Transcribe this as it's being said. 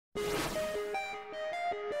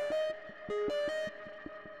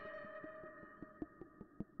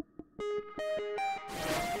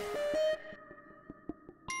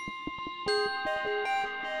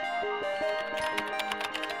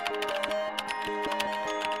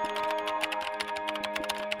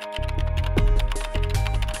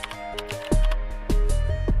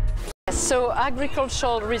So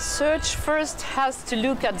agricultural research first has to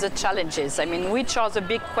look at the challenges. I mean, which are the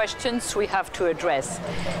big questions we have to address?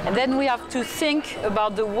 And then we have to think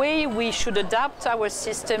about the way we should adapt our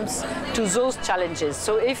systems to those challenges.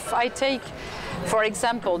 So if I take, for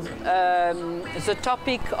example, the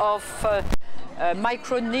topic of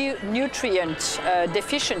micronutrient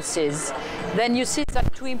deficiencies, then you see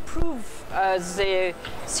that to improve the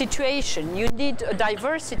situation, you need a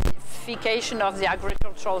diversification of the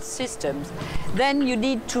agricultural systems. Then you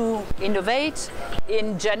need to innovate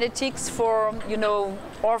in genetics for,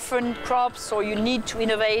 orphan crops, or you need to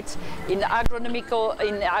innovate in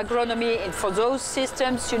agronomy for those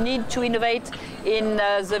systems. You need to innovate in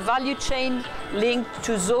the value chain linked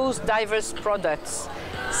to those diverse products.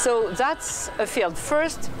 So that's a field.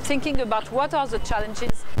 First, thinking about what are the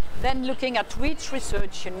challenges, then looking at which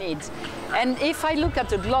research you need. And if I look at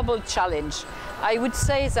the global challenge, I would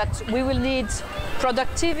say that we will need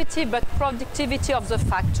productivity, but productivity of the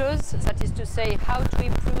factors, that is to say, how to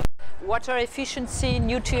improve water efficiency,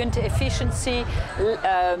 nutrient efficiency,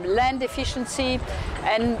 land efficiency,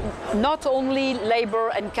 and not only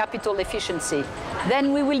labor and capital efficiency.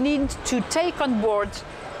 Then we will need to take on board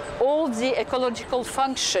all the ecological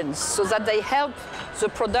functions so that they help the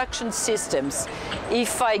production systems.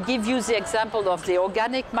 If I give you the example of the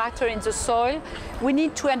organic matter in the soil, we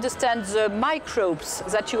need to understand the microbes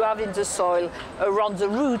that you have in the soil around the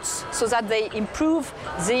roots so that they improve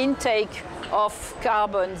the intake of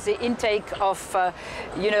carbon, the intake of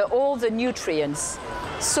all the nutrients.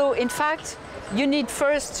 So in fact, you need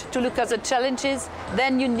first to look at the challenges,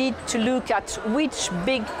 then you need to look at which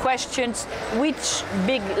big questions, which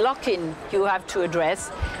big lock-in you have to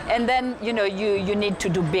address, and then you need to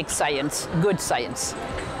do big science, good science.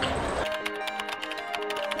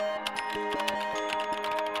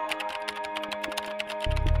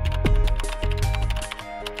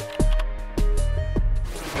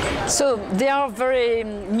 So there are very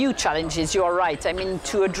new challenges, you are right. I mean,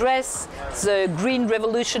 to address the Green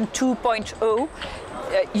Revolution 2.0,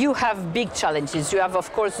 you have big challenges. You have,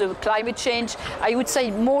 of course, the climate change. I would say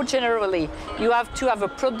more generally, you have to have a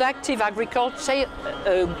productive agriculture,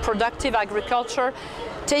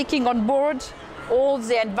 taking on board all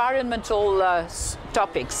the environmental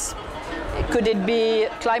topics. Could it be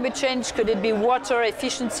climate change? Could it be water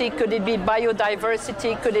efficiency? Could it be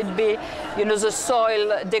biodiversity? Could it be, the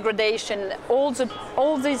soil degradation?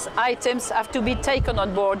 All these items have to be taken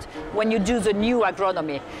on board when you do the new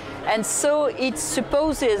agronomy. And so it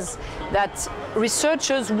supposes that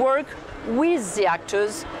researchers work with the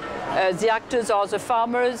actors. The actors are the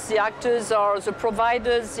farmers, the actors are the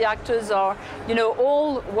providers, the actors are,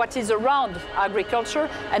 all what is around agriculture.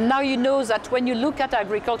 And now you know that when you look at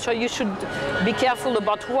agriculture, you should be careful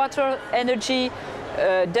about water, energy,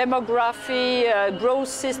 demography, growth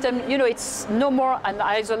system. It's no more an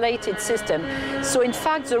isolated system. So in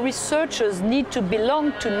fact, the researchers need to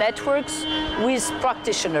belong to networks with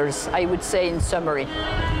practitioners, I would say in summary.